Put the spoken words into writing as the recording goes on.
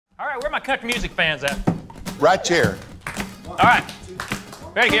All right, where are my country music fans at? Right here. All right,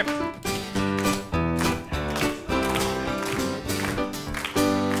 ready, here.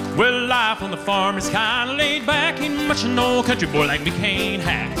 Well, life on the farm is kinda laid back. Ain't much an old country boy like me can't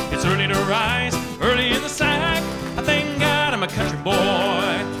hack. It's early to rise, early in the sack. I thank God I'm a country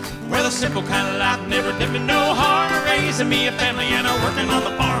boy. Well, the simple kind of life never did me no harm. Raising me a family and working on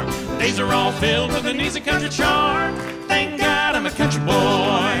the farm. Days are all filled with an easy country charm. Thank God I'm a country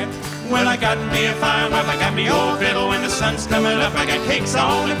boy. Well, I got me a fine wife, I got me old fiddle. When the sun's coming up, I got cakes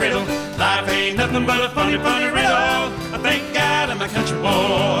on the griddle. Life ain't nothing but a funny, funny riddle. I thank God I'm a country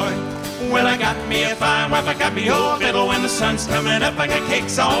boy. Well, I got me a fine wife, I got me old fiddle. When the sun's coming up, I got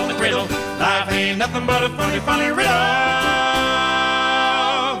cakes on the griddle. Life ain't nothing but a funny, funny riddle.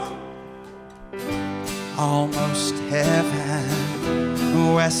 Almost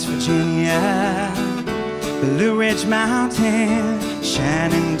heaven, West Virginia, Blue Ridge Mountain,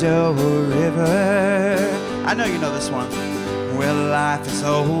 Shenandoah River. I know you know this one. Well, life is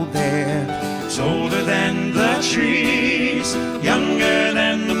old there. It's older than the trees, younger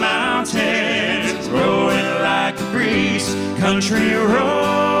than the mountains, growing like a breeze. Country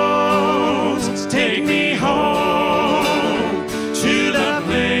roads take me home to the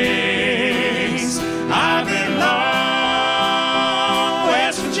place I belong.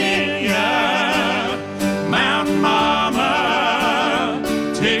 West Virginia, Mountain Mama,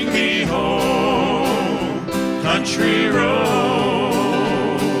 take me home. Country roads.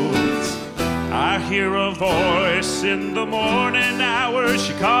 I hear a voice in the morning hours,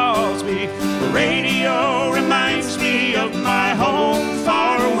 she calls me. The radio reminds me of my home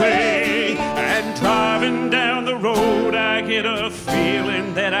far away. And driving down the road, I get a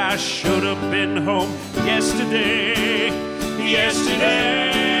feeling that I should have been home yesterday.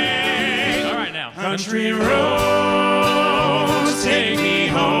 Yesterday. All right now. Country roads take me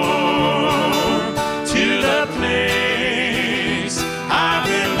home to the place I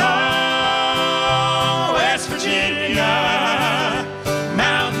belong. West Virginia,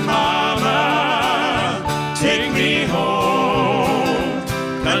 Mountain Mama, take me home.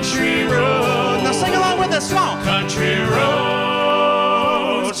 Country roads. Now sing along with us, come on. Country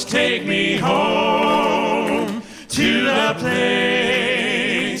roads take me home to the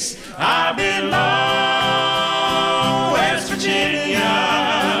place I belong. West Virginia,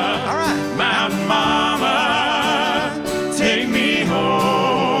 all right. Mountain Mama, take me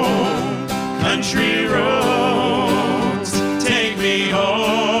home. Country roads take me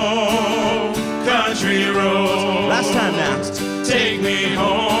home. Country roads. Last time now. Take me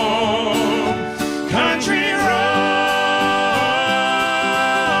home. Country roads.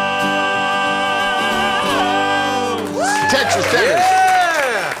 Texas Tenors.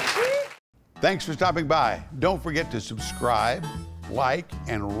 Yeah! Thanks for stopping by. Don't forget to subscribe, like,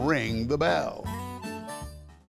 and ring the bell.